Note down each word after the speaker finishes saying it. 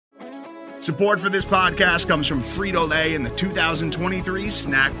Support for this podcast comes from Frito-Lay and the 2023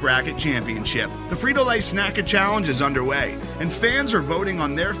 Snack Bracket Championship. The Frito-Lay Snack Challenge is underway, and fans are voting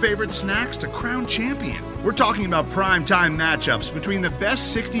on their favorite snacks to crown champion. We're talking about primetime matchups between the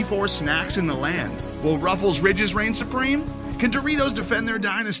best 64 snacks in the land. Will Ruffles Ridges reign supreme? Can Doritos defend their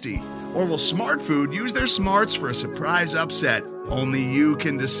dynasty? Or will Smart Food use their smarts for a surprise upset? Only you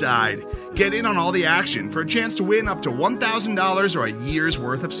can decide. Get in on all the action for a chance to win up to $1,000 or a year's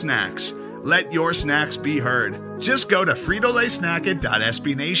worth of snacks. Let your snacks be heard. Just go to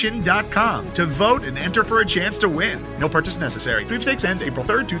fritolaysnacket.sbnation.com to vote and enter for a chance to win. No purchase necessary. Sweepstakes ends April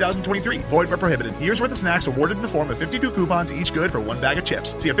 3rd, 2023. Void where prohibited. Year's worth of snacks awarded in the form of 52 coupons, each good for one bag of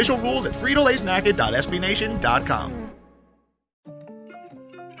chips. See official rules at fritolaysnacket.sbnation.com.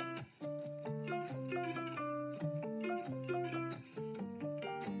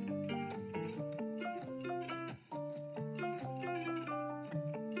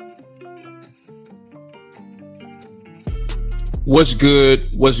 What's good?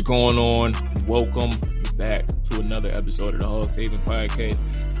 What's going on? Welcome back to another episode of the Hog Saving Podcast,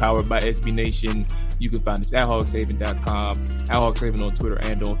 powered by SB Nation. You can find us at hogsaving.com, at hogsaving on Twitter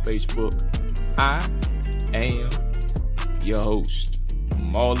and on Facebook. I am your host,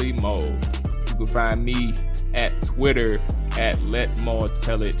 Molly Mo. You can find me at Twitter at Let Maul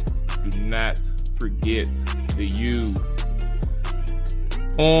Tell It. Do not forget the U.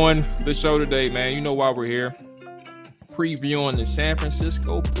 On the show today, man, you know why we're here. Previewing the San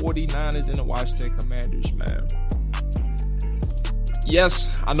Francisco 49ers and the Washington Commanders, man. Yes,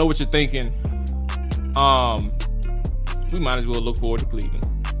 I know what you're thinking. We might as well look forward to Cleveland.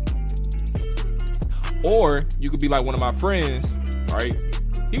 Or you could be like one of my friends, right?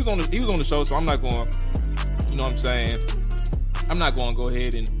 He was on the show, so I'm not going, you know what I'm saying? I'm not going to go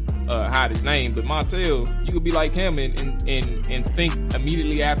ahead and hide his name, but Montel, you could be like him and think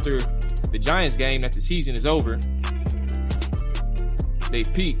immediately after the Giants game that the season is over. They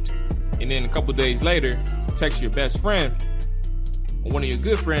peaked, and then a couple days later, text your best friend or one of your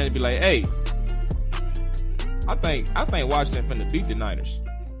good friends and be like, "Hey, I think Washington finna beat the Niners."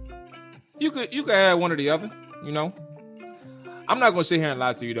 You could add one or the other, you know. I'm not gonna sit here and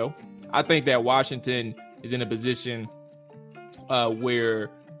lie to you though. I think that Washington is in a position where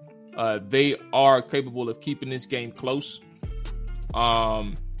they are capable of keeping this game close.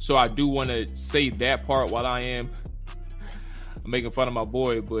 So I do want to say that part while I am making fun of my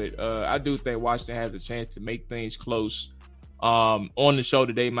boy, but I do think Washington has a chance to make things close. On the show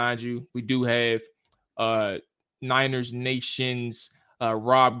today, mind you, we do have Niners Nation's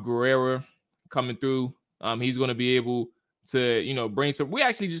Rob Guerrera coming through. He's going to be able to, you know, bring some. We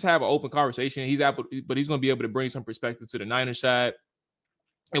actually just have an open conversation. But he's going to be able to bring some perspective to the Niners side,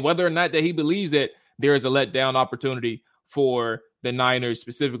 and whether or not that he believes that there is a letdown opportunity for the Niners,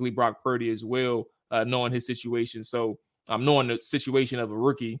 specifically Brock Purdy as well, knowing his situation. So. Knowing the situation of a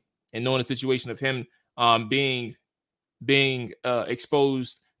rookie and knowing the situation of him being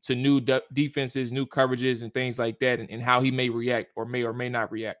exposed to new defenses, new coverages, and things like that, and how he may react or may not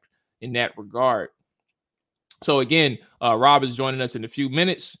react in that regard. So again, Rob is joining us in a few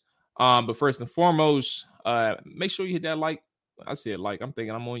minutes. But first and foremost, make sure you hit that like. I said like. I'm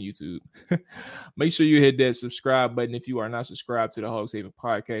thinking I'm on YouTube. Make sure you hit that subscribe button if you are not subscribed to the Hog Saving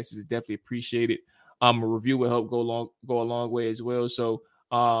Podcast. It's definitely appreciated. A review will help go a long way as well. So,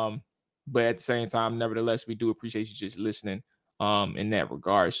 but at the same time, nevertheless, we do appreciate you just listening in that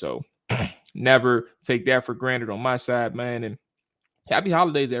regard. So never take that for granted on my side, man. And happy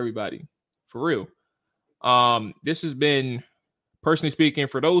holidays, everybody. For real. This has been, personally speaking,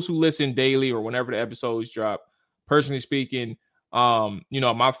 for those who listen daily or whenever the episodes drop, personally speaking,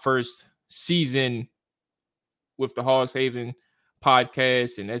 my first season with the Hog Saving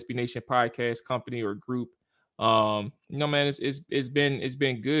Podcast and SB Nation Podcast Company or group. Man, it's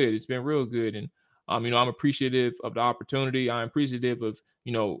been good. It's been real good. And I'm appreciative of the opportunity. I'm appreciative of,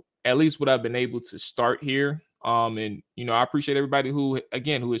 at least what I've been able to start here. I appreciate everybody who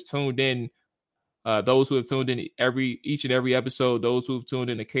has tuned in, those who have tuned in each and every episode, those who have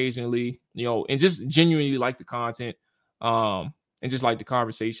tuned in occasionally, and just genuinely like the content, and just like the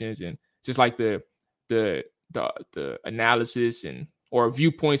conversations and just like the analysis and or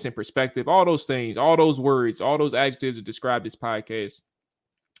viewpoints and perspective, all those things, all those words, all those adjectives that describe this podcast.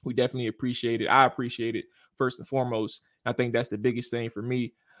 We definitely appreciate it. I appreciate it first and foremost. I think that's the biggest thing for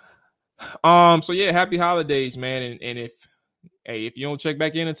me. So yeah, happy holidays, man. And if you don't check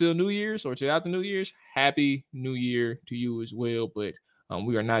back in until New Year's or check out the New Year's, happy New Year to you as well. But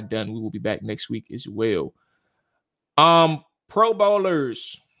we are not done. We will be back next week as well. Pro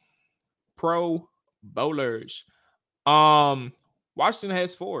Bowlers. Washington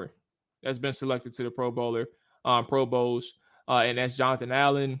has 4. that's been selected to the Pro Bowls. And that's Jonathan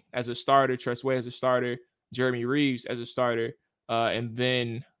Allen as a starter, Tressway as a starter, Jeremy Reeves as a starter. And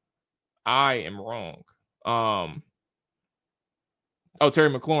then I am wrong. Terry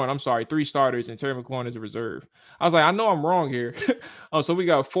McLaurin. I'm sorry, 3 starters and Terry McLaurin is a reserve. I was like, I know I'm wrong here. So we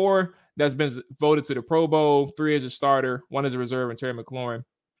got 4 that's been voted to the Pro Bowl, 3 as a starter, 1 as a reserve, and Terry McLaurin.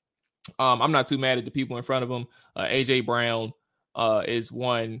 I'm not too mad at the people in front of him. AJ Brown is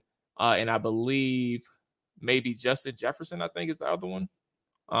 1, and I believe maybe Justin Jefferson, I think, is the other one.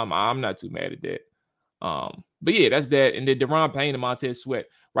 I'm not too mad at that. But yeah, that's that. And then Deron Payne and Montez Sweat,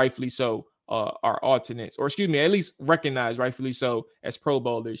 rightfully so, are alternates, or excuse me, at least recognized rightfully so as Pro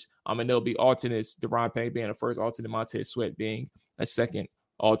Bowlers. And they'll be alternates. Deron Payne being a first alternate, Montez Sweat being a second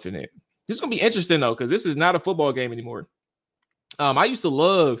alternate. This is gonna be interesting though, because this is not a football game anymore. I used to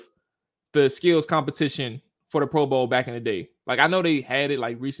love the skills competition for the Pro Bowl back in the day. Like, I know they had it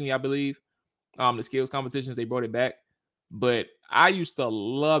like recently, I believe. The skills competitions, they brought it back, but I used to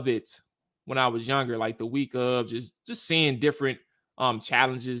love it when I was younger, like the week of just seeing different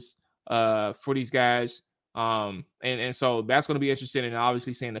challenges for these guys. And so that's going to be interesting. And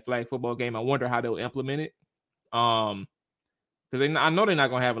obviously seeing the flag football game, I wonder how they'll implement it. Because I know they're not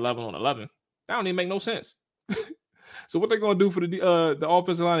going to have 11 on 11. That don't even make no sense. So what they're going to do for the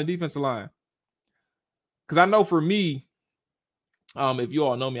offensive line and defensive line? Because I know for me, if you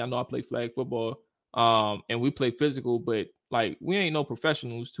all know me, I know I play flag football, and we play physical, but like we ain't no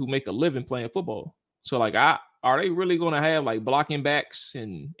professionals to make a living playing football. So like, are they really going to have like blocking backs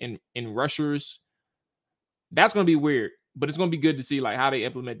and rushers? That's going to be weird, but it's going to be good to see like how they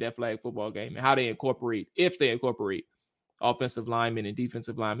implement that flag football game and how they incorporate, if they incorporate, offensive linemen and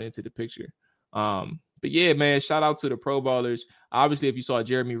defensive linemen into the picture. But yeah, man, shout out to the Pro Bowlers. Obviously, if you saw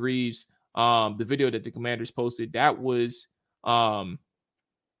Jeremy Reeves, the video that the Commanders posted, that was, look,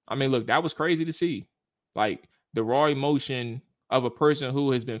 that was crazy to see. Like the raw emotion of a person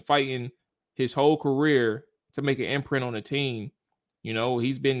who has been fighting his whole career to make an imprint on a team. You know,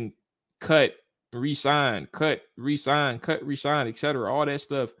 he's been cut, re-signed, cut, re-signed, etc. All that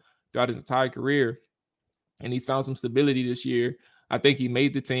stuff throughout his entire career. And he's found some stability this year. I think he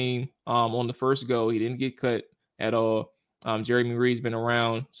made the team on the first go. He didn't get cut at all. Jeremy Reed's been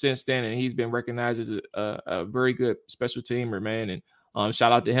around since then, and he's been recognized as a very good special teamer, man. And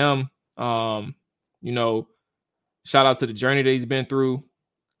shout out to him. Shout out to the journey that he's been through.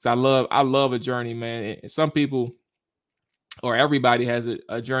 I love a journey, man. And some people, or everybody, has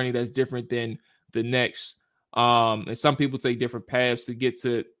a journey that's different than the next. And some people take different paths to get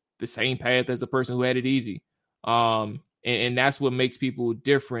to the same path as the person who had it easy. And that's what makes people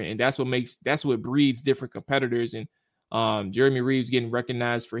different, and that's what breeds different competitors. And Jeremy Reeves getting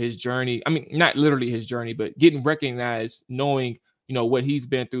recognized for his journey. I mean, not literally his journey, but getting recognized, knowing, what he's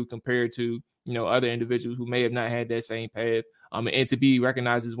been through compared to, other individuals who may have not had that same path. And to be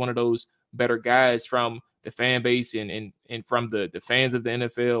recognized as one of those better guys from the fan base and from the fans of the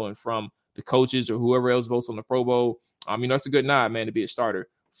NFL and from the coaches or whoever else votes on the Pro Bowl. That's a good nod, man, to be a starter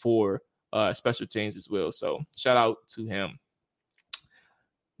for special teams as well. So shout out to him.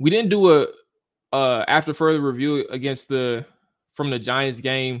 We didn't do a after further review from the Giants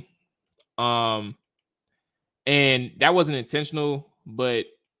game. And that wasn't intentional, but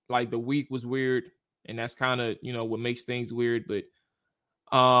like the week was weird, and that's kind of, what makes things weird. But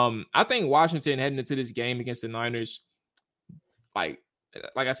I think Washington heading into this game against the Niners, like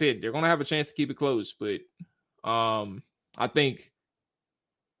I said, they're going to have a chance to keep it close, but I think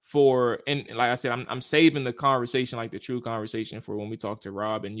and like I said, I'm saving the conversation, like the true conversation, for when we talk to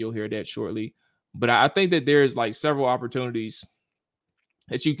Rob, and you'll hear that shortly. But I think that there's like several opportunities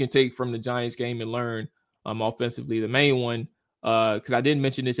that you can take from the Giants game and learn offensively. The main one, because I didn't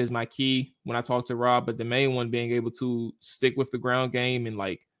mention this as my key when I talked to Rob, but the main one being able to stick with the ground game and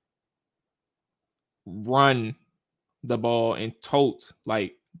like run the ball and tote,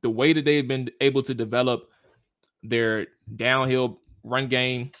 like the way that they've been able to develop their downhill run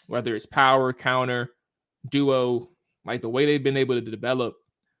game, whether it's power, counter, duo, like the way they've been able to develop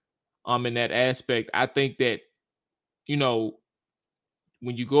in that aspect. I think that,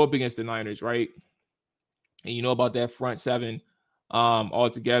 when you go up against the Niners, right, and about that front seven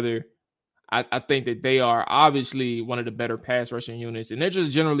altogether, I think that they are obviously one of the better pass rushing units, and they're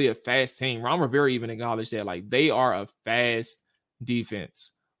just generally a fast team. Ron Rivera even acknowledged that, like, they are a fast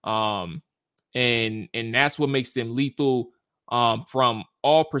defense. And that's what makes them lethal from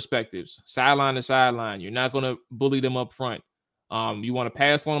all perspectives, sideline to sideline. You're not going to bully them up front. You want to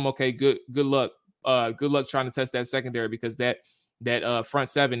pass on them, okay, good luck. Good luck trying to test that secondary, because that front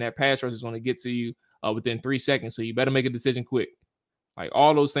seven, that pass rush is going to get to you within 3 seconds. So you better make a decision quick. Like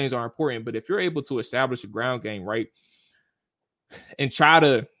all those things are important. But if you're able to establish a ground game, right, and try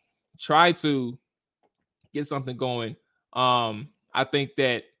to get something going, I think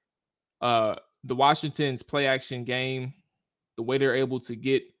that the Washington's play action game, the way they're able to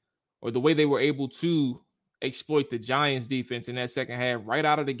get, or the way they were able to exploit the Giants defense in that second half right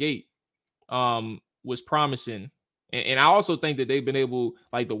out of the gate, was promising. And I also think that they've been able,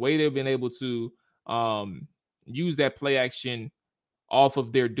 like the way they've been able to use that play action off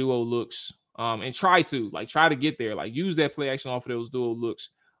of their duo looks, and try to get there, like use that play action off of those duo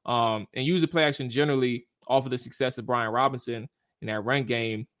looks, and use the play action generally off of the success of Brian Robinson in that run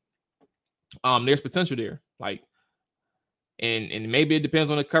game. There's potential there, like, and maybe it depends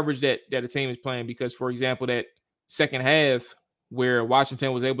on the coverage that a team is playing, because, for example, that second half where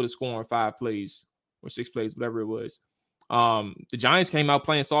Washington was able to score on 5 plays or 6 plays, whatever it was, the Giants came out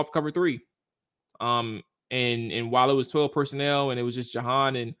playing soft cover 3. And while it was 12 personnel and it was just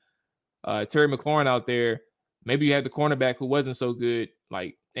Jahan and Terry McLaurin out there, maybe you had the cornerback who wasn't so good,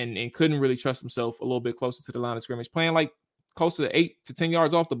 like, and couldn't really trust himself a little bit closer to the line of scrimmage, playing like closer to 8 to 10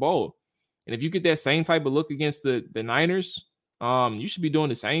 yards off the ball. And if you get that same type of look against the Niners, you should be doing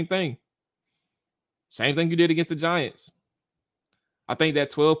the same thing. Same thing you did against the Giants. I think that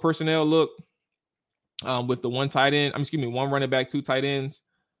 12 personnel look, with the one running back, 2 tight ends,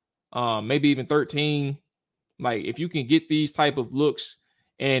 maybe even 13. Like, if you can get these type of looks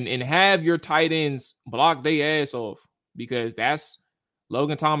and have your tight ends block their ass off, because that's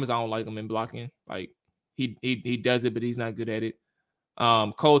Logan Thomas. I don't like him in blocking. Like, he does it, but he's not good at it.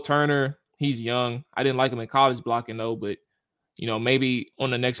 Cole Turner, he's young. I didn't like him in college blocking though, but maybe on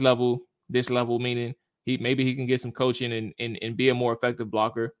the next level, this level, meaning he can get some coaching and be a more effective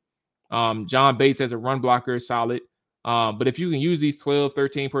blocker. John Bates as a run blocker is solid. But if you can use these 12,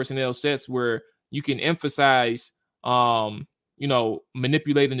 13 personnel sets where you can emphasize,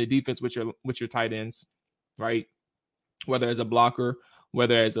 manipulating the defense with your tight ends, right? Whether as a blocker,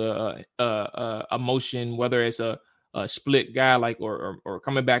 whether as a motion, whether it's a split guy, like, or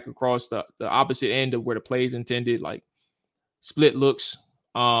coming back across the opposite end of where the play is intended, like split looks,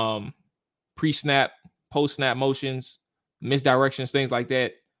 pre-snap, post-snap motions, misdirections, things like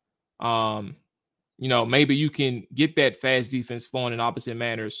that. Maybe you can get that fast defense flowing in opposite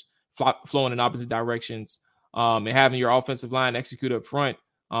manners, flowing in opposite directions, and having your offensive line execute up front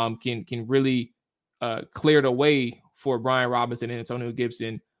can really clear the way for Brian Robinson and Antonio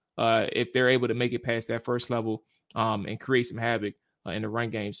Gibson if they're able to make it past that first level and create some havoc in the run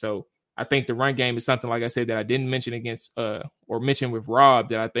game. So I think the run game is something, like I said, that I didn't mention or mention with Rob,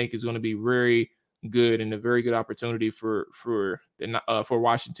 that I think is going to be very good and a very good opportunity for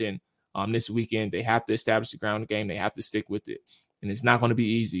Washington this weekend. They have to establish the ground game. They have to stick with it. And it's not going to be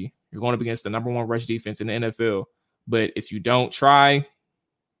easy. You're going up against the number 1 rush defense in the NFL. But if you don't try,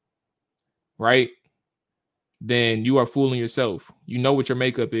 right, then you are fooling yourself. You know what your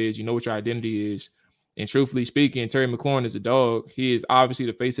makeup is. You know what your identity is. And truthfully speaking, Terry McLaurin is a dog. He is obviously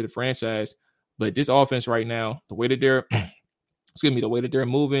the face of the franchise. But this offense right now, the way that they're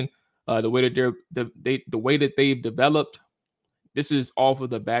moving, the way that they've developed, this is off of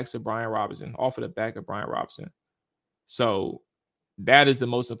the backs of Brian Robinson, off of the back of Brian Robinson. So that is the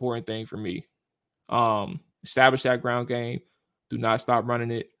most important thing for me. Establish that ground game. Do not stop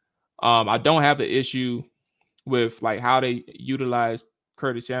running it. I don't have an issue with like how they utilized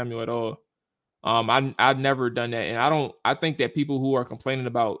Curtis Samuel at all. I've never done that. And I think that people who are complaining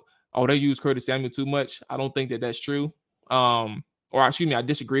about, they use Curtis Samuel too much, I don't think that that's true. I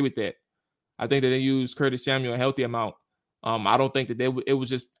disagree with that. I think that they use Curtis Samuel a healthy amount. I don't think that it was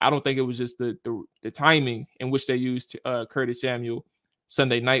just the timing in which they used Curtis Samuel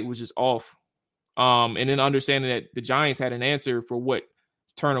Sunday night was just off. And then understanding that the Giants had an answer for what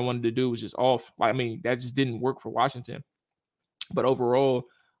Turner wanted to do was just off. I mean, that just didn't work for Washington. But overall,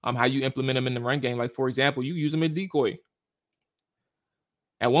 how you implement them in the run game, like, for example, you use them as decoy.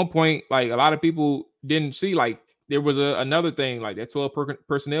 At one point, like, a lot of people didn't see, like, there was another thing, like that 12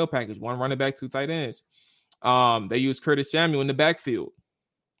 personnel package, 1 running back, 2 tight ends. They used Curtis Samuel in the backfield.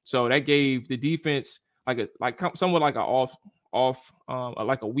 So that gave the defense somewhat like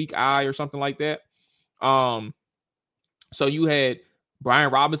like a weak eye or something like that. So you had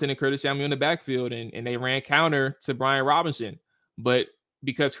Brian Robinson and Curtis Samuel in the backfield, and they ran counter to Brian Robinson. But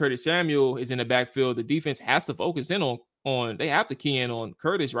because Curtis Samuel is in the backfield, the defense has to focus in on they have to key in on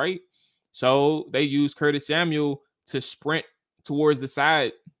Curtis, right? So they use Curtis Samuel to sprint towards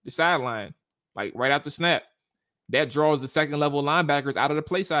the sideline, like right after snap. That draws the second level linebackers out of the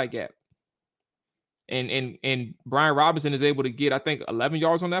play side gap. And Brian Robinson is able to get, I think, 11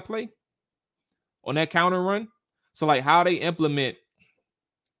 yards on that play, on that counter run. So like how they implement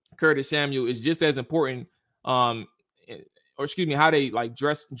Curtis Samuel is just as important. How they like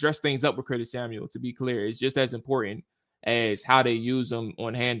dress things up with Curtis Samuel. To be clear, it's just as important as how they use him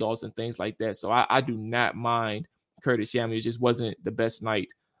on handoffs and things like that. So I do not mind Curtis Samuel. It just wasn't the best night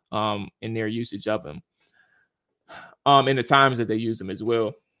in their usage of him. In the times that they used him as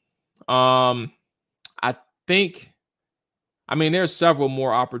well. I think, there's several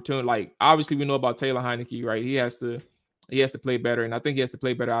more opportunities. Like, obviously we know about Taylor Heineke, right? He has to play better, and I think he has to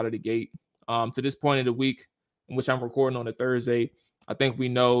play better out of the gate. To this point of the week, in which I'm recording on a Thursday, I think we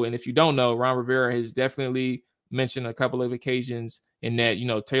know, and if you don't know, Ron Rivera has definitely mentioned a couple of occasions in that,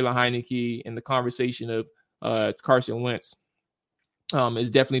 Taylor Heineke and the conversation of Carson Wentz is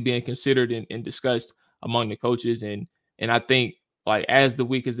definitely being considered and discussed among the coaches. And I think, like, as the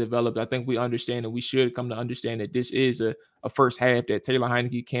week has developed, I think we understand, and we should come to understand, that this is a first half that Taylor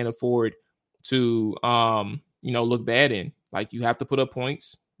Heineke can't afford to, look bad in. Like, you have to put up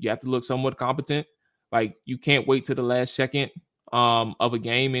points. You have to look somewhat competent. Like, you can't wait to the last second of a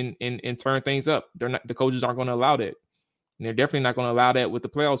game and turn things up. The coaches aren't going to allow that. And they're definitely not going to allow that with the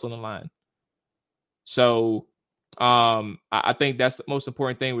playoffs on the line. So I think that's the most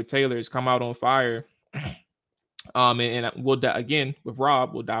important thing with Taylor, is come out on fire. And we'll again with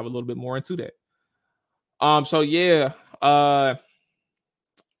Rob, we'll dive a little bit more into that.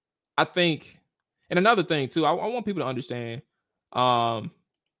 I think, and another thing too, I want people to understand,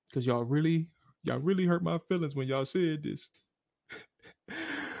 because y'all really hurt my feelings when y'all said this.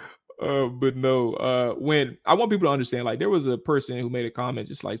 But no, when I want people to understand, like, there was a person who made a comment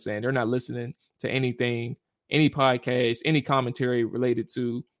just like saying they're not listening to anything, any podcast, any commentary related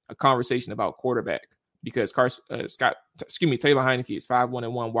to a conversation about quarterback, because Taylor Heineke is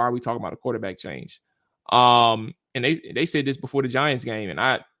 5-1-1. Why are we talking about a quarterback change? And they said this before the Giants game, and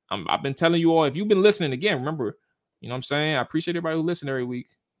I've been telling you all, if you've been listening, again, remember, you know what I'm saying? I appreciate everybody who listens every week.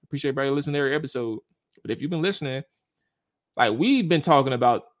 I appreciate everybody who listens every episode. But if you've been listening, like, we've been talking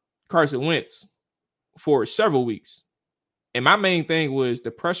about Carson Wentz for several weeks. And my main thing was the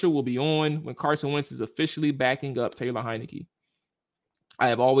pressure will be on when Carson Wentz is officially backing up Taylor Heineke. I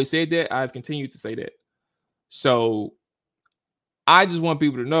have always said that. I have continued to say that. So I just want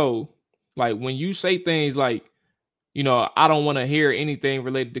people to know, like, when you say things like, I don't want to hear anything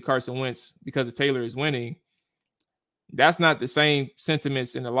related to Carson Wentz because of Taylor is winning, that's not the same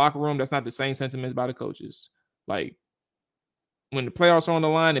sentiments in the locker room. That's not the same sentiments by the coaches. Like, when the playoffs are on the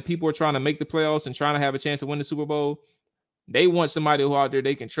line and people are trying to make the playoffs and trying to have a chance to win the Super Bowl, they want somebody who out there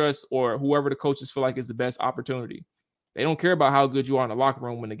they can trust, or whoever the coaches feel like is the best opportunity. They don't care about how good you are in the locker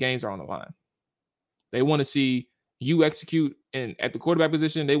room when the games are on the line. They want to see you execute, and at the quarterback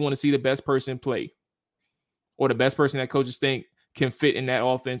position, they want to see the best person play, or the best person that coaches think can fit in that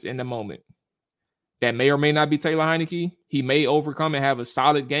offense in the moment. That may or may not be Taylor Heineke. He may overcome and have a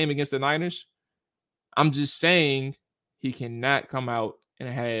solid game against the Niners. I'm just saying he cannot come out and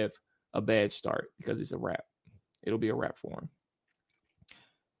have a bad start, because it's a wrap. It'll be a wrap for him.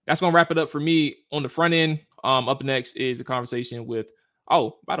 That's going to wrap it up for me on the front end. Up next is the conversation with,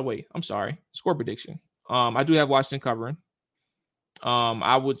 by the way, I'm sorry, score prediction. I do have Washington covering.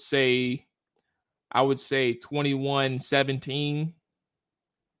 I would say 21-17.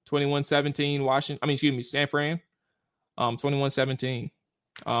 21-17 Washington. San Fran. 21-17.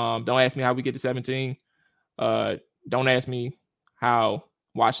 Don't ask me how we get to 17. Don't ask me how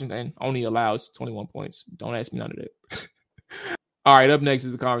Washington only allows 21 points. Don't ask me none of that. All right, up next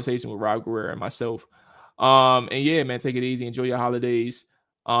is a conversation with Rob Guerrera and myself. And yeah, man, take it easy. Enjoy your holidays.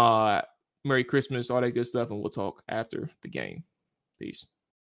 Merry Christmas, all that good stuff, and we'll talk after the game. Peace.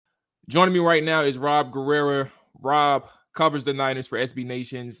 Joining me right now is Rob Guerrera. Rob covers the Niners for SB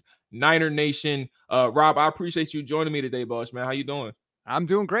Nation's Niner Nation. Rob, I appreciate you joining me today, boss, man. How you doing? I'm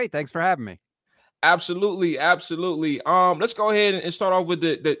doing great. Thanks for having me. Absolutely. Let's go ahead and start off with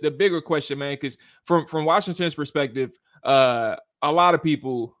the bigger question, man, because from Washington's perspective, a lot of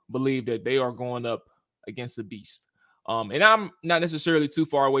people believe that they are going up against the beast. And I'm not necessarily too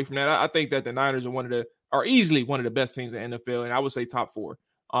far away from that. I think that the Niners are easily one of the best teams in the NFL, and I would say top 4.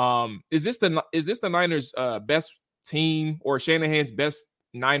 Is this the Niners' best team, or Shanahan's best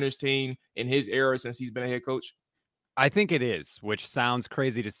Niners team in his era since he's been a head coach? I think it is, which sounds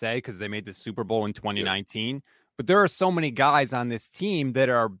crazy to say because they made the Super Bowl in 2019. Yeah. But there are so many guys on this team that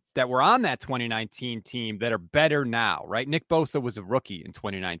were on that 2019 team that are better now, right? Nick Bosa was a rookie in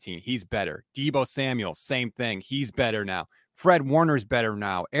 2019. He's better. Deebo Samuel, same thing. He's better now. Fred Warner's better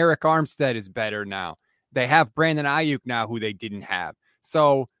now. Eric Armstead is better now. They have Brandon Ayuk now, who they didn't have.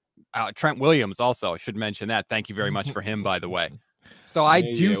 So Trent Williams also, I should mention that. Thank you very much for him, by the way. So I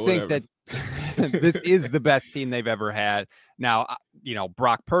do think that This is the best team they've ever had. Now,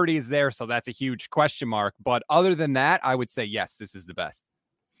 Brock Purdy is there, so that's a huge question mark. But other than that, I would say, yes, this is the best.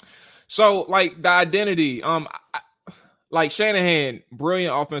 So, like, the identity, like Shanahan,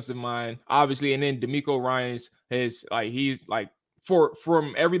 brilliant offensive mind, obviously, and then D'Amico Ryans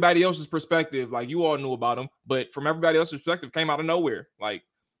from everybody else's perspective, like you all knew about him, but from everybody else's perspective, came out of nowhere. Like,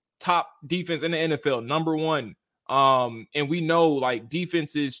 top defense in the NFL, number one. And we know like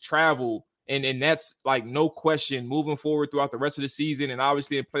defenses travel, and that's like no question moving forward throughout the rest of the season. And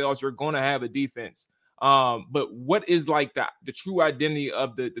obviously in playoffs, you're going to have a defense. But what is like the true identity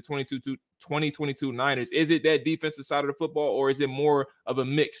of the 2022 Niners? Is it that defensive side of the football, or is it more of a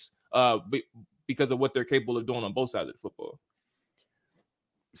mix because of what they're capable of doing on both sides of the football?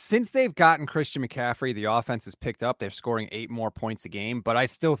 Since they've gotten Christian McCaffrey, the offense has picked up. They're scoring 8 more points a game, but I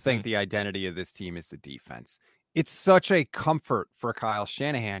still think the identity of this team is the defense. It's such a comfort for Kyle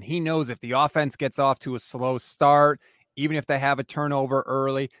Shanahan. He knows if the offense gets off to a slow start, even if they have a turnover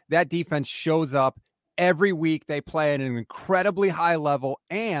early, that defense shows up every week. They play at an incredibly high level,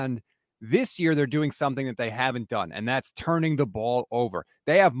 and this year they're doing something that they haven't done, and that's turning the ball over.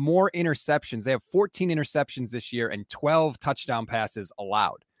 They have more interceptions. They have 14 interceptions this year and 12 touchdown passes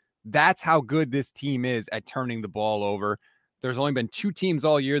allowed. That's how good this team is at turning the ball over. There's only been 2 teams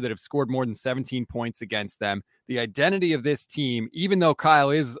all year that have scored more than 17 points against them. The identity of this team, even though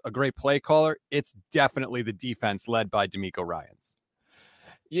Kyle is a great play caller, it's definitely the defense led by D'Amico Ryans.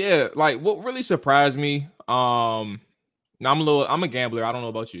 Yeah, like what really surprised me, now I'm a gambler. I don't know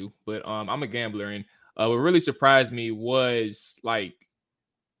about you, but I'm a gambler, and what really surprised me was like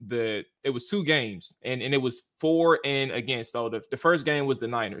it was 2 games, and it was for and against. So the first game was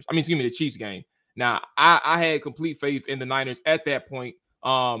the Chiefs game. Now I had complete faith in the Niners at that point.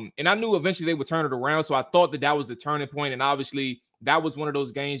 And I knew eventually they would turn it around. So I thought that was the turning point. And obviously that was one of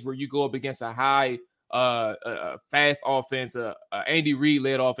those games where you go up against a high, fast offense, Andy Reid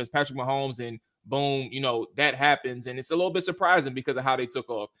led offense, Patrick Mahomes, and boom, that happens. And it's a little bit surprising because of how they took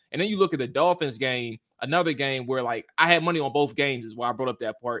off. And then you look at the Dolphins game, another game where like I had money on both games is why I brought up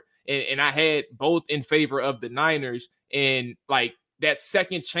that part. And I had both in favor of the Niners, and like that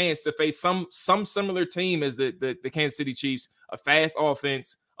second chance to face some similar team as the Kansas City Chiefs, a fast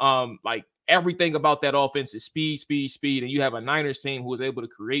offense. Like everything about that offense is speed. And you have a Niners team who was able to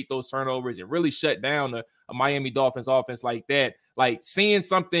create those turnovers and really shut down a Miami Dolphins offense like that. Like seeing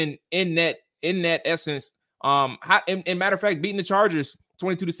something in that essence. And matter of fact, beating the Chargers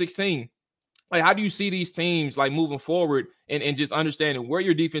 22-16. Like, how do you see these teams like moving forward and just understanding where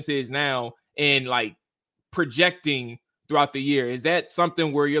your defense is now and like projecting throughout the year? Is that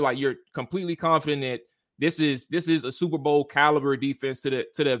something where you're completely confident that this is a Super Bowl caliber defense to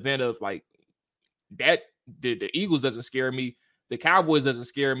the event of like that? The Eagles doesn't scare me, the Cowboys doesn't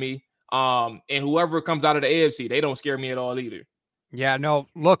scare me, and whoever comes out of the AFC, they don't scare me at all either. Yeah, no,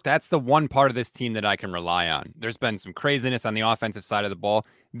 look, that's the one part of this team that I can rely on. There's been some craziness on the offensive side of the ball.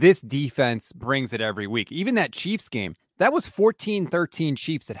 This defense brings it every week. Even that Chiefs game, that was 14-13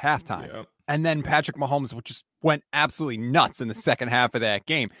 Chiefs at halftime. Yep. And then Patrick Mahomes just went absolutely nuts in the second half of that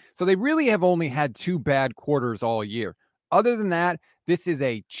game. So they really have only had 2 bad quarters all year. Other than that, this is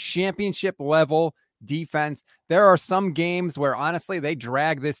a championship level defense. There are some games where honestly, they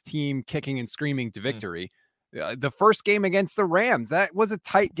drag this team kicking and screaming to victory. The first game against the Rams, that was a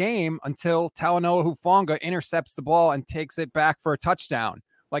tight game until Talanoa Hufanga intercepts the ball and takes it back for a touchdown.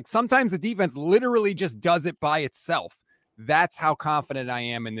 Like sometimes the defense literally just does it by itself. That's how confident I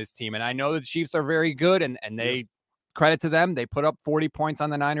am in this team. And I know the Chiefs are very good, and they credit to them. They put up 40 points on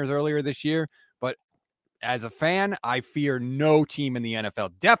the Niners earlier this year. But as a fan, I fear no team in the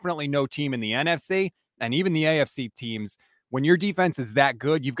NFL, definitely no team in the NFC, and even the AFC teams. When your defense is that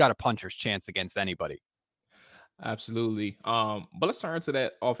good, you've got a puncher's chance against anybody. Absolutely. But let's turn to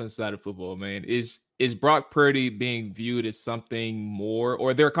that offensive side of football, man. Is Brock Purdy being viewed as something more,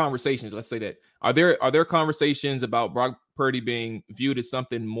 or are there conversations? Let's say that. Are there conversations about Brock Purdy being viewed as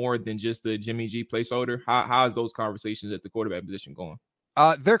something more than just the Jimmy G placeholder? How is those conversations at the quarterback position going?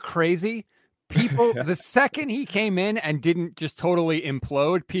 They're crazy. People, the second he came in and didn't just totally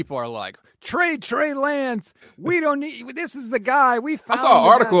implode, people are like, trade Trey Lance. We don't need, this is the guy. I saw an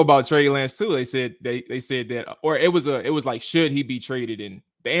article about Trey Lance too. They said that, or it was like, should he be traded? And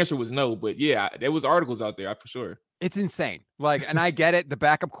the answer was no, but yeah, there was articles out there for sure. It's insane. Like, and I get it. The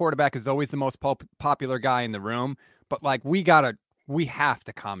backup quarterback is always the most popular guy in the room, but like, we have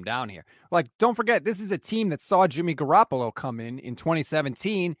to calm down here. Like, don't forget, this is a team that saw Jimmy Garoppolo come in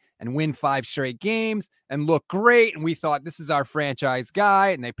 2017 and win 5 straight games and look great. And we thought this is our franchise guy,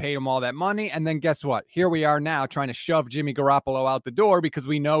 and they paid him all that money. And then guess what? Here we are now trying to shove Jimmy Garoppolo out the door because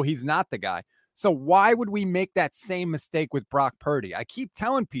we know he's not the guy. So why would we make that same mistake with Brock Purdy? I keep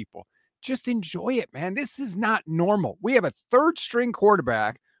telling people, just enjoy it, man. This is not normal. We have a third string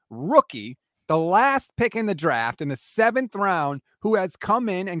quarterback, rookie, the last pick in the draft in the 7th round, who has come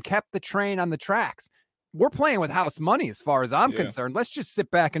in and kept the train on the tracks. We're playing with house money as far as I'm concerned. Let's just sit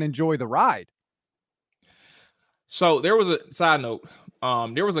back and enjoy the ride. So there was a side note.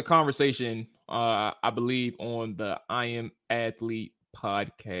 There was a conversation, I believe, on the I Am Athlete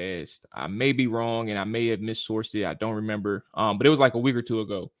podcast. I may be wrong and I may have missourced it. I don't remember. But it was like a week or two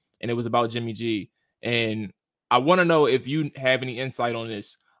ago, and it was about Jimmy G. And I want to know if you have any insight on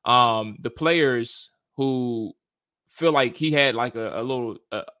this. The players who feel like he had like a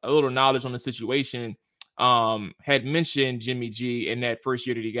little knowledge on the situation had mentioned Jimmy G in that first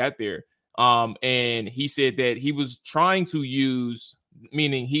year that he got there. And he said that he was trying to use,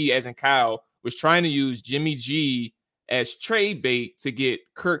 meaning he, as in Kyle, was trying to use Jimmy G as trade bait to get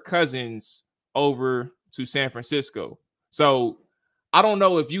Kirk Cousins over to San Francisco. So I don't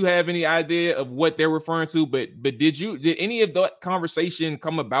know if you have any idea of what they're referring to, but did any of that conversation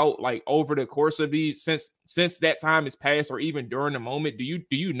come about like over the course of these since that time has passed, or even during the moment? Do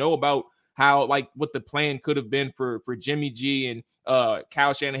you know about how, like, what the plan could have been for Jimmy G and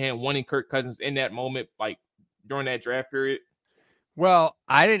Kyle Shanahan wanting Kirk Cousins in that moment, like during that draft period? Well,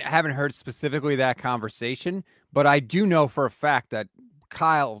 haven't heard specifically that conversation, but I do know for a fact that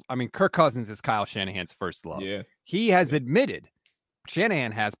Kirk Cousins is Kyle Shanahan's first love. Yeah. He has admitted,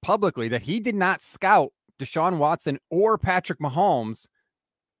 Shanahan has publicly, that he did not scout Deshaun Watson or Patrick Mahomes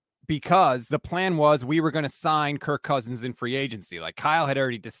because the plan was we were going to sign Kirk Cousins in free agency. Like, Kyle had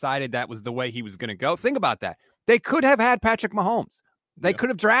already decided that was the way he was going to go. Think about that. They could have had Patrick Mahomes. They could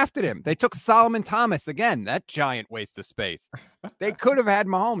have drafted him. They took Solomon Thomas. Again, that giant waste of space. They could have had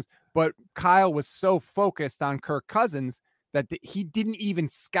Mahomes, but Kyle was so focused on Kirk Cousins that he didn't even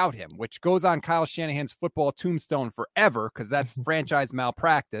scout him, which goes on Kyle Shanahan's football tombstone forever because that's franchise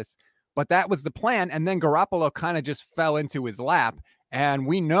malpractice. But that was the plan. And then Garoppolo kind of just fell into his lap. And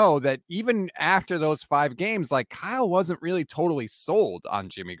we know that even after those 5 games, like, Kyle wasn't really totally sold on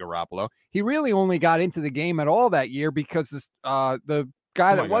Jimmy Garoppolo. He really only got into the game at all that year because the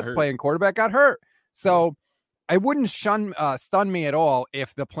guy that was playing quarterback got hurt. So it wouldn't stun me at all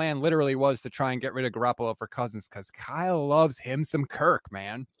if the plan literally was to try and get rid of Garoppolo for Cousins, because Kyle loves him some Kirk,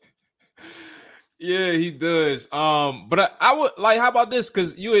 man. Yeah, he does. But I would like, how about this?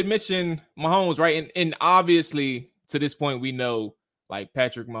 Because you had mentioned Mahomes, right? And obviously to this point, we know, like,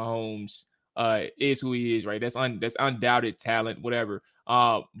 Patrick Mahomes is who he is, right? That's undoubted talent, whatever.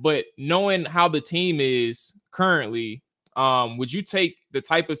 But knowing how the team is currently, would you take the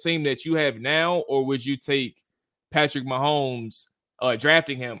type of team that you have now, or would you take Patrick Mahomes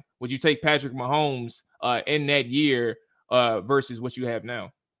drafting him? Would you take Patrick Mahomes in that year versus what you have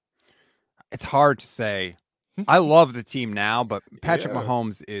now? It's hard to say. I love the team now, but Patrick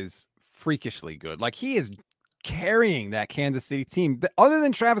Mahomes is freakishly good. Like, he is carrying that Kansas City team. Other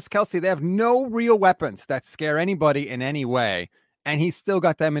than Travis Kelce, they have no real weapons that scare anybody in any way. And he's still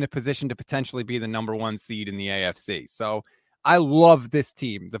got them in a position to potentially be the number 1 seed in the AFC. So I love this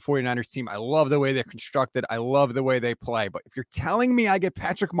team, the 49ers team. I love the way they're constructed. I love the way they play. But if you're telling me I get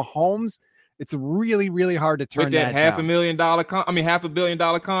Patrick Mahomes, it's really, really hard to turn that down. $500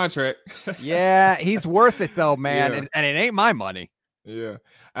 million contract. Yeah, he's worth it though, man. Yeah. And it ain't my money. Yeah,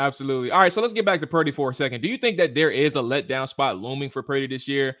 absolutely. All right, so let's get back to Purdy for a second. Do you think that there is a letdown spot looming for Purdy this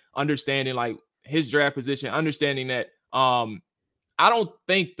year? Understanding, like, his draft position, understanding that I don't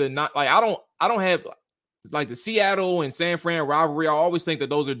think I don't have like the Seattle and San Fran rivalry. I always think that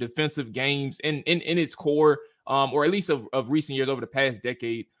those are defensive games in its core, or at least of recent years over the past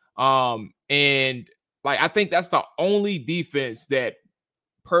decade. And like, I think that's the only defense that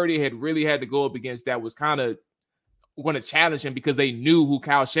Purdy had really had to go up against that was kind of going to challenge him, because they knew who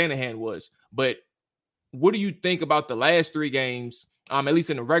Kyle Shanahan was. But what do you think about the last 3 games, at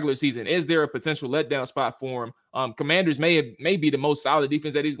least in the regular season? Is there a potential letdown spot for him? Commanders may be the most solid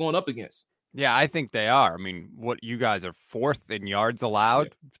defense that he's going up against. Yeah, I think they are. I mean, what, you guys are 4th in yards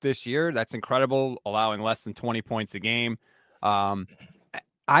allowed this year. That's incredible, allowing less than 20 points a game.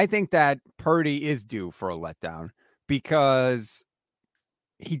 I think that Purdy is due for a letdown because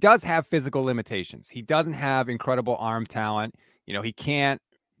he does have physical limitations. He doesn't have incredible arm talent. You know, he can't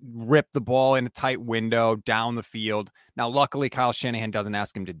rip the ball in a tight window down the field. Now, luckily, Kyle Shanahan doesn't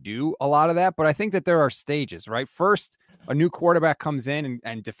ask him to do a lot of that, but I think that there are stages, right? First, a new quarterback comes in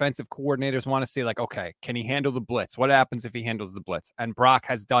and defensive coordinators want to see, like, okay, can he handle the blitz? What happens if he handles the blitz? And Brock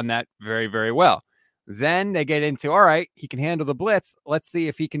has done that very, very well. Then they get into, all right, he can handle the blitz. Let's see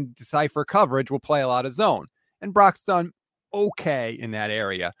if he can decipher coverage. We'll play a lot of zone. And Brock's done okay in that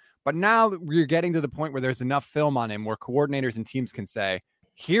area. But now we're getting to the point where there's enough film on him where coordinators and teams can say,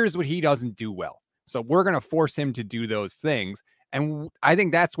 here's what he doesn't do well. So we're going to force him to do those things. And I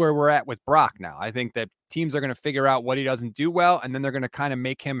think that's where we're at with Brock now. I think that teams are going to figure out what he doesn't do well, and then they're going to kind of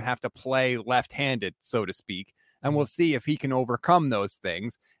make him have to play left-handed, so to speak. And we'll see if he can overcome those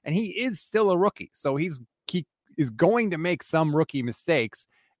things. And he is still a rookie, so he is going to make some rookie mistakes.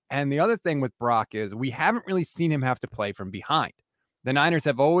 And the other thing with Brock is we haven't really seen him have to play from behind. The Niners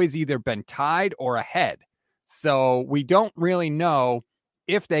have always either been tied or ahead. So we don't really know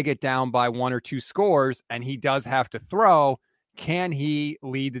if they get down by 1 or 2 scores and he does have to throw, can he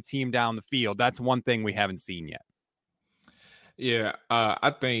lead the team down the field? That's one thing we haven't seen yet. Yeah,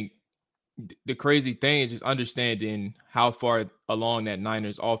 I think the crazy thing is just understanding how far along that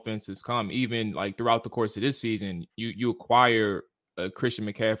Niners offense has come. Even like throughout the course of this season, you acquire Christian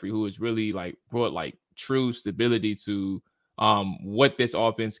McCaffrey, who has really like brought like true stability to what this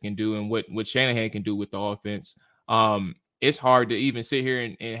offense can do and what Shanahan can do with the offense. It's hard to even sit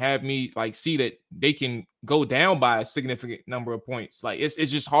here and have me like see that they can go down by a significant number of points. Like it's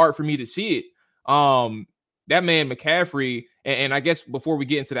just hard for me to see it. That man McCaffrey, and I guess before we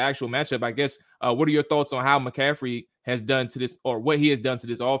get into the actual matchup, I guess what are your thoughts on how McCaffrey has done to this, or what he has done to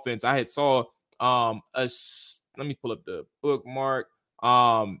this offense? I had saw let me pull up the bookmark.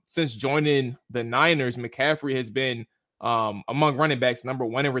 Since joining the Niners, McCaffrey has been among running backs, number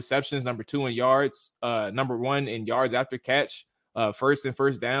 1 in receptions, number 2 in yards, number 1 in yards after catch, first in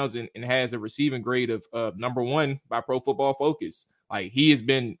first downs, and has a receiving grade of number 1 by Pro Football Focus. Like he has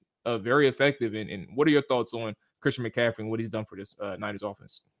been very effective. And what are your thoughts on Christian McCaffrey and what he's done for this Niners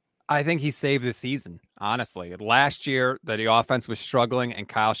offense? I think he saved the season, honestly. Last year, the offense was struggling, and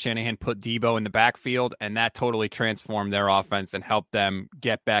Kyle Shanahan put Debo in the backfield, and that totally transformed their offense and helped them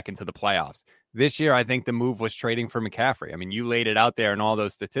get back into the playoffs. This year, I think the move was trading for McCaffrey. I mean, you laid it out there in all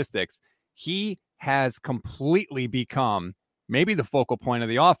those statistics. He has completely become maybe the focal point of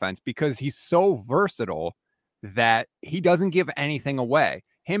the offense because he's so versatile that he doesn't give anything away.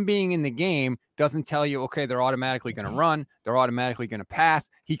 Him being in the game doesn't tell you, okay, they're automatically going to run. They're automatically going to pass.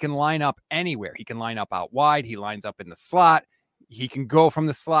 He can line up anywhere. He can line up out wide. He lines up in the slot. He can go from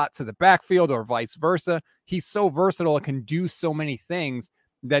the slot to the backfield or vice versa. He's so versatile. It can do so many things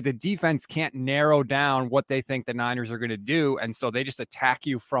that the defense can't narrow down what they think the Niners are going to do. And so they just attack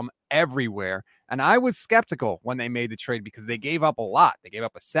you from everywhere. And I was skeptical when they made the trade because they gave up a lot. They gave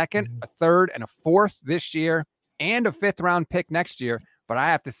up a second, a third, and a fourth this year, and a 5th round pick next year. But I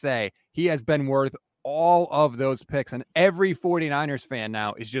have to say, he has been worth all of those picks. And every 49ers fan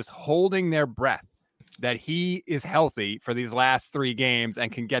now is just holding their breath that he is healthy for these last 3 games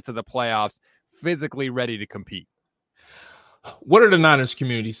and can get to the playoffs physically ready to compete. What are the Niners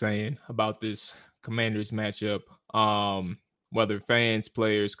community saying about this Commanders matchup? Whether fans,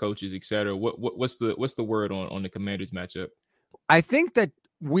 players, coaches, etc. What's the word on the Commanders matchup? I think that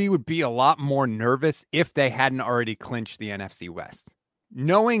we would be a lot more nervous if they hadn't already clinched the NFC West.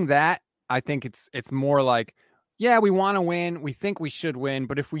 Knowing that, I think it's more like, yeah, we want to win. We think we should win,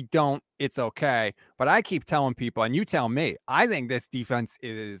 but if we don't, it's okay. But I keep telling people, and you tell me, I think this defense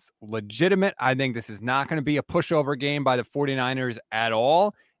is legitimate. I think this is not going to be a pushover game by the 49ers at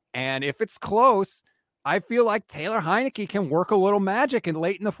all. And if it's close, I feel like Taylor Heineke can work a little magic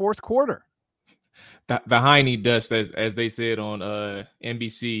late in the 4th quarter. The Heine dust, as they said on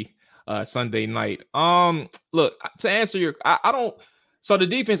NBC Sunday night. Look, to answer your, I don't. So the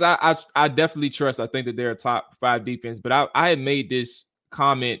defense, I definitely trust. I think that they're a top 5 defense, but I had made this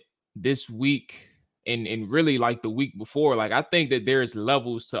comment this week and really like the week before. Like, I think that there's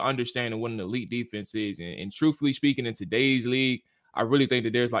levels to understanding what an elite defense is. And truthfully speaking, in today's league, I really think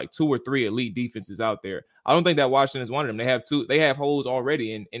that there's like 2 or 3 elite defenses out there. I don't think that Washington is one of them. They have holes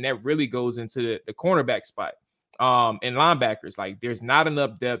already. And that really goes into the cornerback spot and linebackers. Like, there's not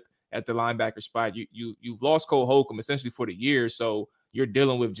enough depth at the linebacker spot. You've lost Cole Holcomb essentially for the year. So you're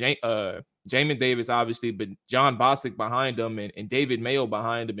dealing with Jamin Davis, obviously, but John Bostic behind him and David Mayo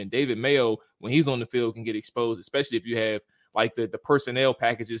behind him. And David Mayo, when he's on the field, can get exposed, especially if you have like the personnel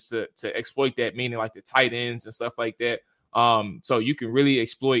packages to exploit that, meaning like the tight ends and stuff like that. So you can really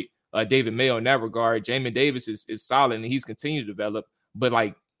exploit David Mayo in that regard. Jamin Davis is solid and he's continued to develop. But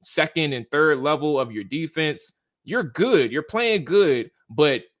like 2nd and 3rd level of your defense, you're good. You're playing good.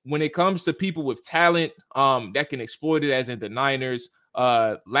 But when it comes to people with talent that can exploit it, as in the Niners,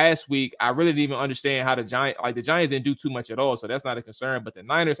 last week, I really didn't even understand how the Giants didn't do too much at all. So that's not a concern, but the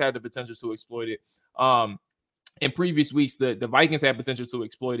Niners had the potential to exploit it. In previous weeks, the Vikings had potential to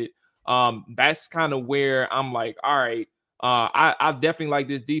exploit it. That's kind of where I'm like, all right, I definitely like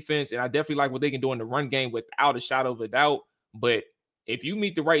this defense and I definitely like what they can do in the run game without a shadow of a doubt. But if you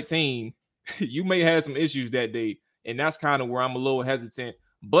meet the right team, you may have some issues that day. And that's kind of where I'm a little hesitant.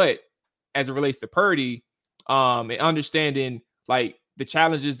 But as it relates to Purdy, and understanding like the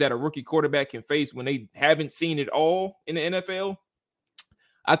challenges that a rookie quarterback can face when they haven't seen it all in the NFL,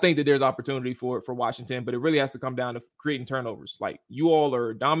 I think that there's opportunity for Washington, but it really has to come down to creating turnovers. Like, you all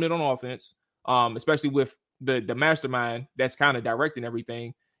are dominant on offense, especially with the mastermind that's kind of directing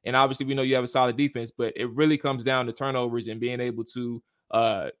everything. And obviously we know you have a solid defense, but it really comes down to turnovers and being able to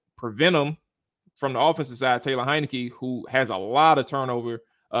prevent them from the offensive side. Taylor Heineke, who has a lot of turnover,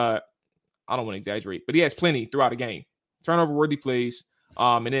 I don't want to exaggerate, but he has plenty throughout the game. Turnover-worthy plays,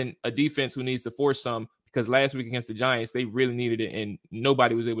 and then a defense who needs to force some, because last week against the Giants, they really needed it, and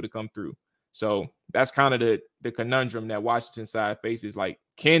nobody was able to come through. So that's kind of the conundrum that Washington side faces. Like,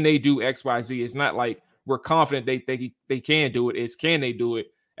 can they do X, Y, Z? It's not like we're confident they can do it. It's can they do it,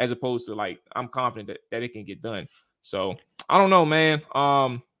 as opposed to like, I'm confident that it can get done. So I don't know, man.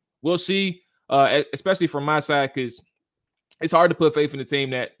 We'll see, especially from my side, because it's hard to put faith in the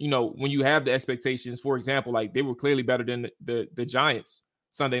team that, you know, when you have the expectations. For example, like, they were clearly better than the Giants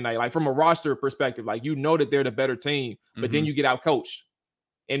Sunday night. Like, from a roster perspective, like, you know that they're the better team, but then you get out coached.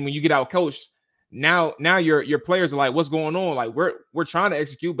 And when you get out coached, now your players are like, what's going on? Like, we're trying to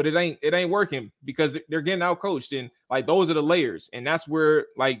execute, but it ain't working because they're getting out coached. And like, those are the layers. And that's where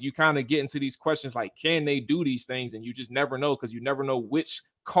like you kind of get into these questions, like, can they do these things? And you just never know, because you never know which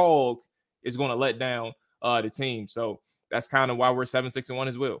cog is going to let down the team. So that's kind of why we're 7-6-1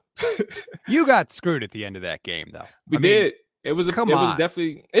 as well. You got screwed at the end of that game, though. We did. It was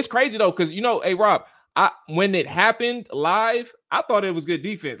definitely. It's crazy though, because, you know, hey Rob, when it happened live, I thought it was good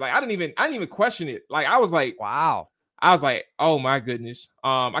defense. Like, I didn't even question it. Like, I was like, wow. I was like, oh my goodness.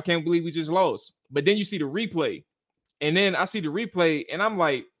 I can't believe we just lost. But then you see the replay, and then I see the replay, and I'm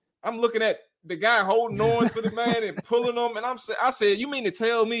like, I'm looking at the guy holding on to the man and pulling him, and I said, you mean to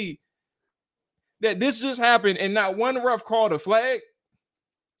tell me that this just happened and not one ref called a flag?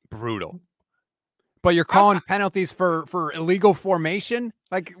 Brutal. But you're calling penalties for illegal formation?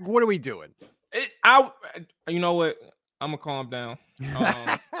 Like, what are we doing? You know what? I'm gonna calm down.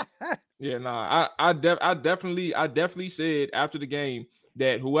 Yeah, nah. I definitely said after the game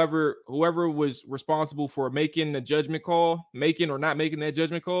that whoever was responsible for making the judgment call, making or not making that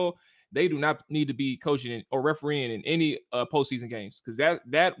judgment call, they do not need to be coaching or refereeing in any postseason games, because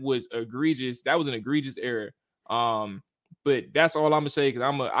that was egregious. That was an egregious error. But that's all I'm gonna say,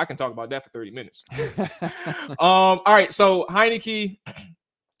 because I can talk about that for 30 minutes. All right. So Heineke,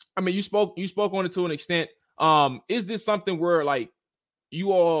 I mean, you spoke on it to an extent. Is this something where like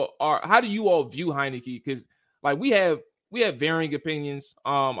you all are? How do you all view Heineke? Because like we have varying opinions.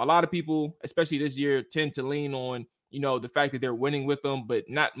 A lot of people, especially this year, tend to lean on, you know, the fact that they're winning with them, but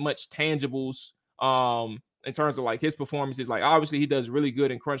not much tangibles in terms of like his performances. Like, obviously he does really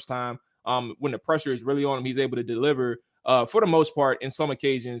good in crunch time. When the pressure is really on him, he's able to deliver for the most part in some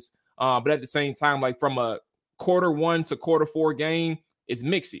occasions. But at the same time, like from a quarter 1 to quarter 4 game, it's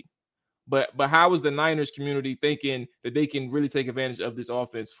mixy. But how is the Niners community thinking that they can really take advantage of this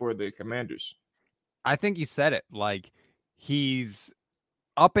offense for the Commanders? I think you said it. Like, he's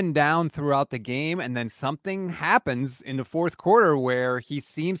up and down throughout the game, and then something happens in the fourth quarter where he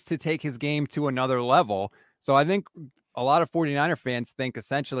seems to take his game to another level. So I think a lot of 49er fans think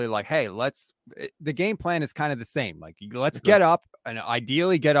essentially like, hey, the game plan is kind of the same. Like, let's get up, and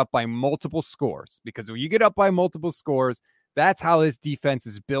ideally get up by multiple scores, because when you get up by multiple scores, that's how this defense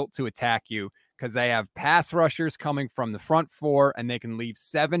is built to attack you, because they have pass rushers coming from the front 4, and they can leave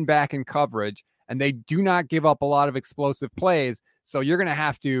 7 back in coverage, and they do not give up a lot of explosive plays. So you're going to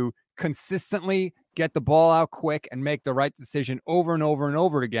have to consistently get the ball out quick and make the right decision over and over and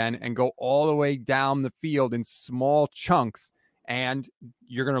over again, and go all the way down the field in small chunks. And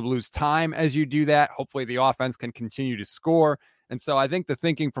you're going to lose time as you do that. Hopefully the offense can continue to score. And so I think the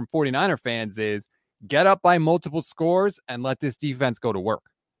thinking from 49er fans is get up by multiple scores and let this defense go to work.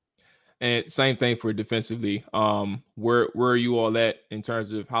 And same thing for defensively. Where are you all at in terms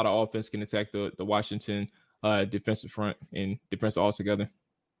of how the offense can attack the Washington defensive front and defense altogether?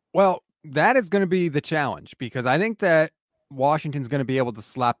 Well, that is going to be the challenge, because I think that Washington's going to be able to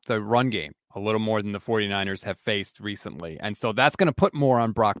slap the run game a little more than the 49ers have faced recently. And so that's going to put more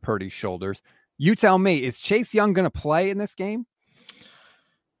on Brock Purdy's shoulders. You tell me, is Chase Young going to play in this game?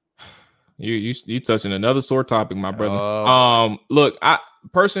 You touching another sore topic, my brother. Look, I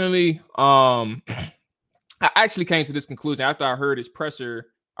personally, I actually came to this conclusion after I heard his presser.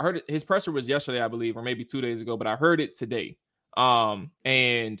 I heard his presser was yesterday, I believe, or maybe 2 days ago, but I heard it today.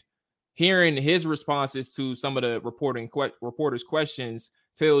 And hearing his responses to some of the reporters' questions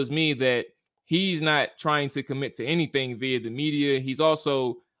tells me that he's not trying to commit to anything via the media. He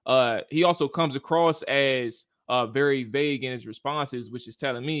also comes across as very vague in his responses, which is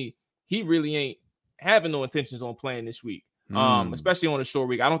telling me he really ain't having no intentions on playing this week, especially on a short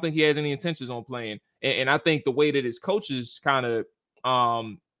week. I don't think he has any intentions on playing. And I think the way that his coaches kind of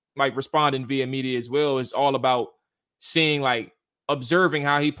like responding via media as well is all about seeing, like, observing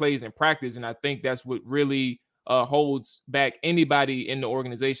how he plays in practice. And I think that's what really holds back anybody in the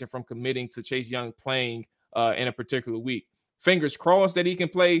organization from committing to Chase Young playing in a particular week. Fingers crossed that he can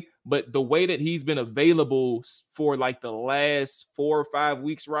play, but the way that he's been available for like the last 4 or 5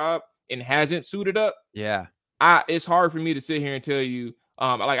 weeks, Rob, and hasn't suited up. Yeah. It's hard for me to sit here and tell you,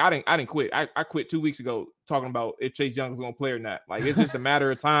 like, I didn't quit. I quit 2 weeks ago talking about if Chase Young is going to play or not. Like, it's just a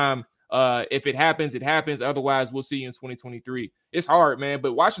matter of time. If it happens, it happens. Otherwise, we'll see you in 2023. It's hard, man,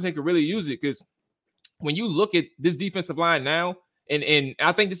 but Washington could really use it, because when you look at this defensive line now, and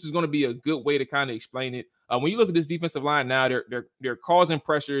I think this is going to be a good way to kind of explain it. When you look at this defensive line now, they're causing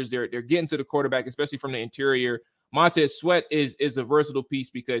pressures. They're getting to the quarterback, especially from the interior. Montez Sweat is a versatile piece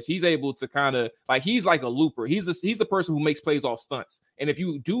because he's able to kind of, like, he's like a looper. He's the person who makes plays off stunts. And if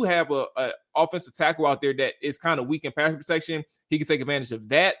you do have a offensive tackle out there that is kind of weak in pass protection, he can take advantage of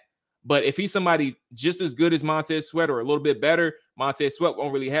that. But if he's somebody just as good as Montez Sweat or a little bit better, Montez Sweat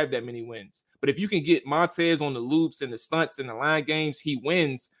won't really have that many wins. But if you can get Montez on the loops and the stunts and the line games, he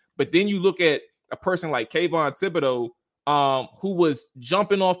wins. But then you look at a person like Kayvon Thibodeau, who was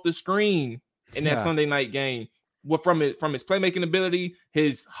jumping off the screen in that Sunday night game. From his playmaking ability,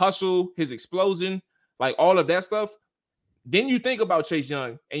 his hustle, his explosion, like all of that stuff. Then you think about Chase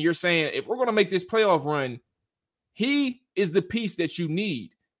Young, and you're saying, if we're going to make this playoff run, he is the piece that you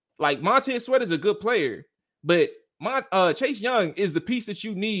need. Like, Montez Sweat is a good player, but Chase Young is the piece that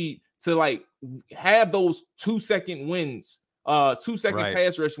you need to, like, have those 2-second wins, 2-second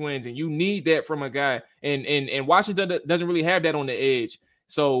pass rush wins, and you need that from a guy. And Washington doesn't really have that on the edge.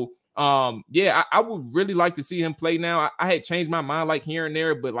 So, I would really like to see him play now. I had changed my mind, like, here and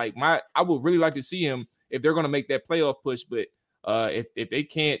there, but like I would really like to see him if they're going to make that playoff push. But if they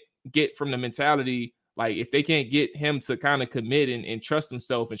can't get from the mentality, like, if they can't get him to kind of commit and trust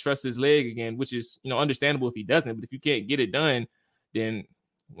himself and trust his leg again, which is, understandable if he doesn't, but if you can't get it done, then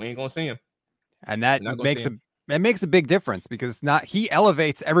we ain't going to see him. And that makes a big difference, because he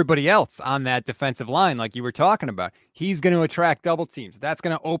elevates everybody else on that defensive line, like you were talking about. He's going to attract double teams. That's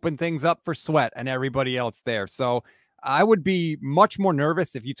going to open things up for Sweat and everybody else there. So I would be much more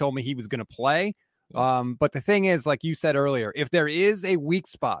nervous if you told me he was going to play. But the thing is, like you said earlier, if there is a weak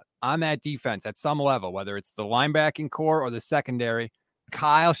spot on that defense at some level, whether it's the linebacking core or the secondary,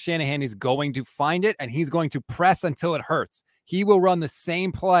 Kyle Shanahan is going to find it, and he's going to press until it hurts. He will run the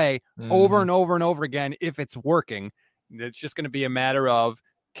same play over and over and over again if it's working. It's just going to be a matter of,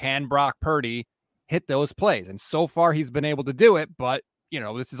 can Brock Purdy hit those plays? And so far he's been able to do it, but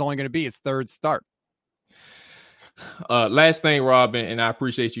this is only going to be his third start. Last thing, Robin, and I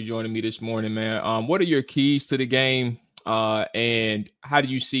appreciate you joining me this morning, man. What are your keys to the game, and how do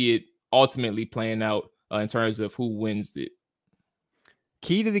you see it ultimately playing out in terms of who wins it?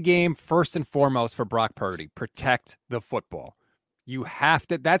 Key to the game, first and foremost, for Brock Purdy: protect the football. You have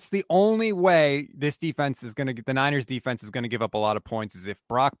to. That's the only way this defense is going to get. The Niners defense is going to give up a lot of points, is if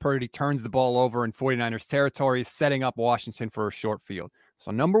Brock Purdy turns the ball over in 49ers territory, setting up Washington for a short field.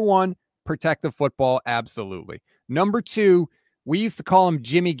 So number one, protect the football. Absolutely. Number two, we used to call them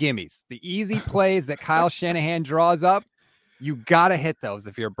Jimmy Gimmies. The easy plays that Kyle Shanahan draws up, you got to hit those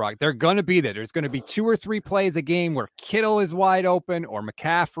if you're Brock. They're going to be there. There's going to be 2 or 3 plays a game where Kittle is wide open, or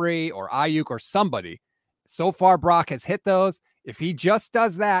McCaffrey or Ayuk or somebody. So far, Brock has hit those. If he just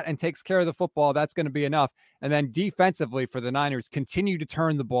does that and takes care of the football, that's going to be enough. And then defensively for the Niners, continue to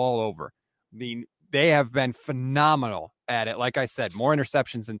turn the ball over. They have been phenomenal at it. Like I said, more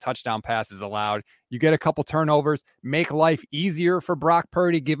interceptions than touchdown passes allowed. You get a couple turnovers, make life easier for Brock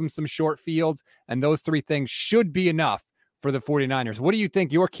Purdy, give him some short fields, and those 3 things should be enough for the 49ers. What do you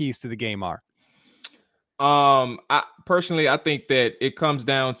think your keys to the game are? I personally think that it comes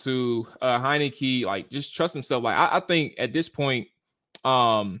down to Heineke, like, just trust himself. Like, I think at this point,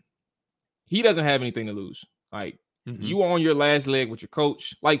 he doesn't have anything to lose. Like, you are on your last leg with your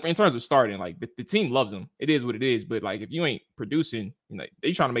coach. Like, in terms of starting, like, the team loves him. It is what it is. But like, if you ain't producing, like,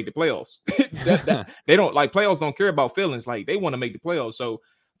 they trying to make the playoffs. They don't, like, playoffs don't care about feelings. Like, they want to make the playoffs. So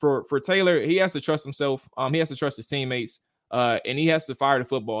for Taylor, he has to trust himself. He has to trust his teammates. And he has to fire the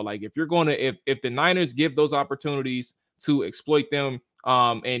football. Like, if you're going to, if the Niners give those opportunities to exploit them,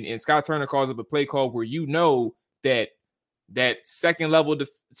 and Scott Turner calls up a play call where that that second level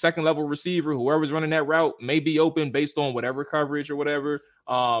receiver, whoever's running that route, may be open based on whatever coverage or whatever.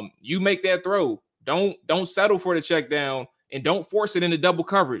 You make that throw. Don't settle for the check down, and don't force it into double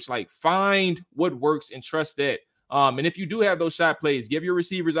coverage. Like, find what works and trust that. And if you do have those shot plays, give your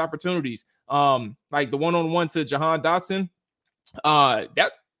receivers opportunities. Like the one-on-one to Jahan Dotson.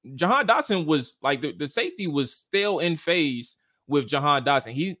 That Jahan Dotson was like the safety was still in phase with Jahan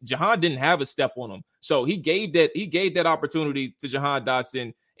Dotson. Jahan didn't have a step on him. So he gave that opportunity to Jahan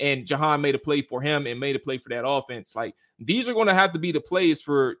Dotson, and Jahan made a play for him and made a play for that offense. Like, these are going to have to be the plays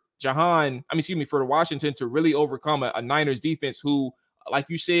for for Washington to really overcome a Niners defense who, like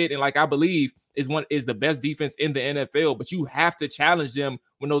you said, and like I believe, is the best defense in the NFL. But you have to challenge them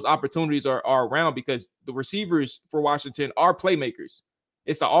when those opportunities are around, because the receivers for Washington are playmakers.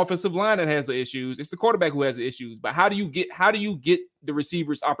 It's the offensive line that has the issues. It's the quarterback who has the issues. But how do you get the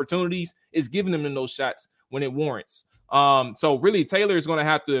receivers opportunities? Is giving them those shots when it warrants. So really, Taylor is going to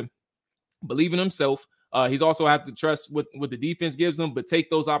have to believe in himself. He's also have to trust what the defense gives him, but take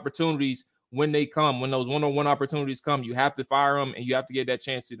those opportunities when they come. When those one-on-one opportunities come, you have to fire them, and you have to get that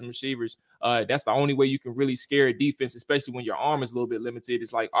chance to the receivers. That's the only way you can really scare a defense, especially when your arm is a little bit limited.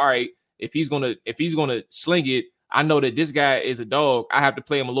 It's like, all right, if he's gonna sling it, I know that this guy is a dog. I have to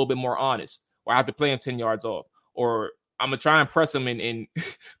play him a little bit more honest, or I have to play him 10 yards off, or I'm gonna try and press him and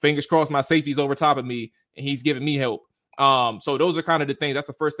fingers crossed my safety's over top of me and he's giving me help. So those are kind of the things. That's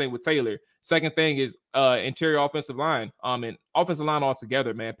the first thing with Taylor. Second thing is interior offensive line. And offensive line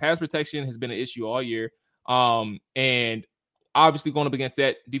altogether, man. Pass protection has been an issue all year. And obviously going up against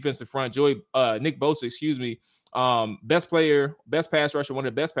that defensive front, Nick Bosa, best player, best pass rusher, one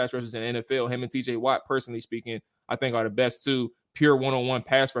of the best pass rushers in the NFL. Him and TJ Watt, personally speaking, I think are the best two pure one-on-one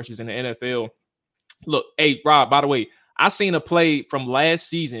pass rushers in the NFL. Look, hey, Rob, by the way, I seen a play from last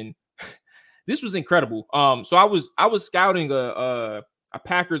season. This was incredible. So I was scouting a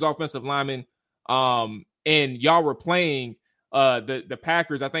Packers offensive lineman, and y'all were playing the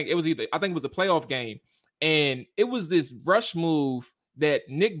Packers. I think it was a playoff game, and it was this rush move that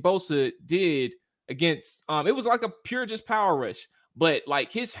Nick Bosa did against. It was like a pure just power rush, but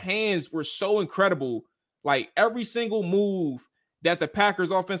like his hands were so incredible. Like every single move that the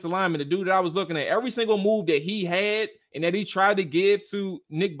Packers offensive lineman, the dude that I was looking at, every single move that he had and that he tried to give to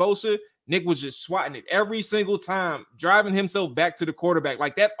Nick Bosa, Nick was just swatting it every single time, driving himself back to the quarterback.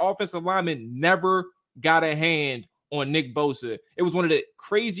 Like that offensive lineman never got a hand on Nick Bosa. It was one of the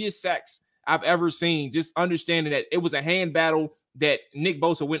craziest sacks I've ever seen, just understanding that it was a hand battle that Nick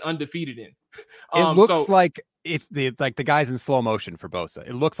Bosa went undefeated in. It looks like the guy's in slow motion for Bosa.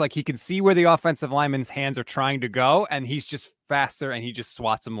 It looks like he can see where the offensive lineman's hands are trying to go, and he's just faster, and he just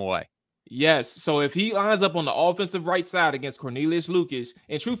swats him away. Yes. So if he lines up on the offensive right side against Cornelius Lucas,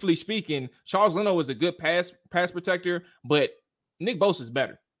 and truthfully speaking, Charles Leno is a good pass protector, but Nick Bosa is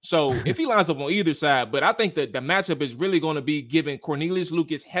better. So if he lines up on either side, but I think that the matchup is really going to be giving Cornelius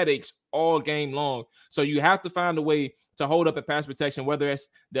Lucas headaches all game long. So you have to find a way to hold up a pass protection, whether it's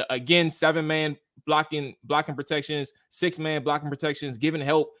the 7-man blocking protections, 6-man blocking protections, giving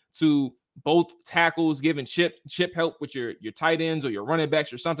help to both tackles, giving chip help with your tight ends or your running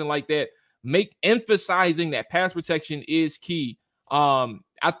backs or something like that. Emphasizing that pass protection is key. I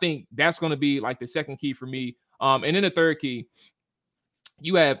think that's going to be like the second key for me. And then the third key,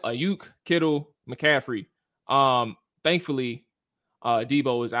 you have Ayuk, Kittle, McCaffrey. Thankfully,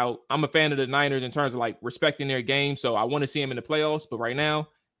 Debo is out. I'm a fan of the Niners in terms of like respecting their game, so I want to see him in the playoffs. But right now,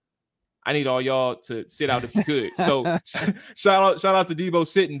 I need all y'all to sit out if you could. So shout out to Debo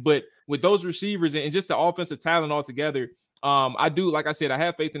sitting. But with those receivers and just the offensive talent altogether, I do, like I said, I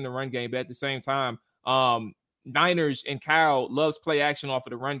have faith in the run game. But at the same time, Niners and Kyle loves play action off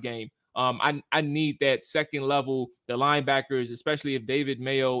of the run game. I need that second level, the linebackers, especially if David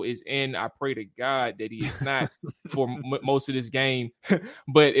Mayo is in. I pray to God that he is not for most of this game.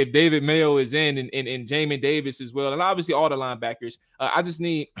 But if David Mayo is in and Jamin Davis as well, and obviously all the linebackers,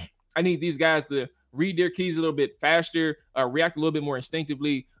 I need these guys to read their keys a little bit faster, react a little bit more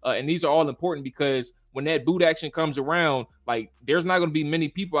instinctively. And these are all important because when that boot action comes around, like there's not going to be many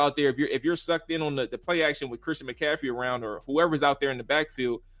people out there. If you're sucked in on the play action with Christian McCaffrey around or whoever's out there in the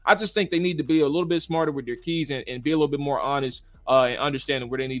backfield, I just think they need to be a little bit smarter with their keys and be a little bit more honest and understanding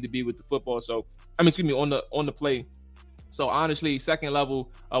where they need to be with the football. So, on the play. So honestly, second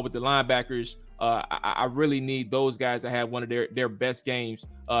level with the linebackers, I really need those guys to have one of their best games.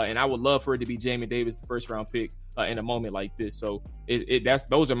 And I would love for it to be Jamin Davis, the first round pick in a moment like this. So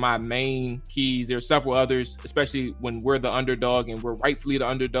those are my main keys. There's several others, especially when we're the underdog and we're rightfully the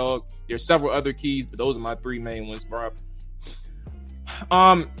underdog. There's several other keys, but those are my three main ones, bro.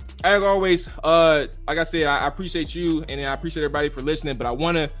 As always, like I said, I appreciate you and I appreciate everybody for listening, but I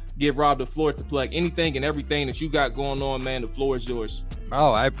want to give Rob the floor to plug anything and everything that you got going on, man. The floor is yours.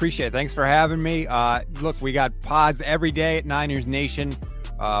 Oh, I appreciate it. Thanks for having me. Look, we got pods every day at Niners Nation.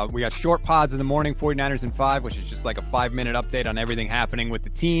 We got short pods in the morning, 49ers in 5, which is just like a 5-minute update on everything happening with the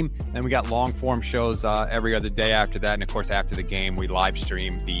team. Then we got long form shows every other day after that. And of course, after the game, we live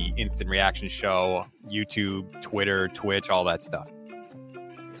stream the instant reaction show, YouTube, Twitter, Twitch, all that stuff.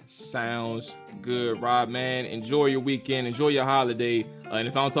 Sounds good, Rob, man. Enjoy your weekend. Enjoy your holiday. And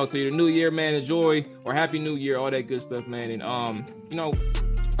if I don't talk to you the new year, man, enjoy or happy new year, all that good stuff, man. And, I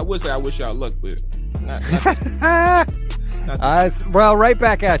would say I wish y'all luck, but not well, right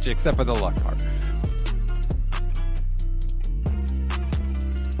back at you, except for the luck part.